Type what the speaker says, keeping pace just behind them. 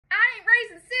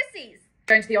boys and sissies.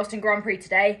 Going to the Austin Grand Prix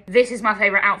today. This is my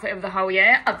favourite outfit of the whole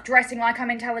year. I'm dressing like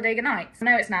I'm in Talladega Nights. I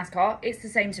know it's NASCAR, it's the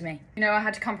same to me. You know, I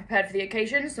had to come prepared for the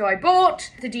occasion, so I bought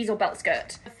the diesel belt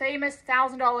skirt. A famous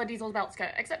 $1,000 diesel belt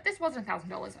skirt, except this wasn't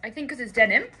 $1,000, I think because it's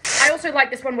denim. I also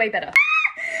like this one way better.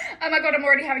 Oh my god, I'm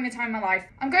already having the time of my life.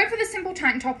 I'm going for the simple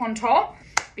tank top on top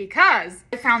because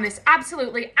I found this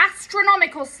absolutely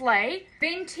astronomical sleigh.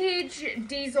 Vintage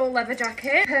diesel leather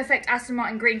jacket. Perfect Aston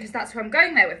Martin green because that's who I'm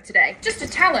going there with today. Just a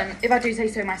talent, if I do say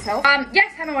so myself.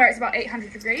 Yes, I'm aware it's about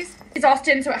 800 degrees. It's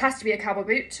Austin, so it has to be a cowboy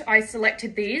boot. I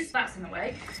selected these. That's in the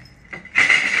way.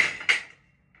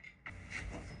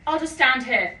 I'll just stand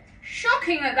here.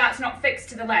 Shocking that that's not fixed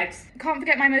to the legs. Can't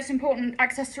forget my most important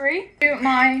accessory.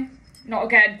 My... not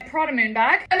again. Prada moon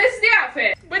bag. And this is the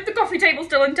outfit with the coffee table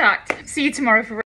still intact. See you tomorrow for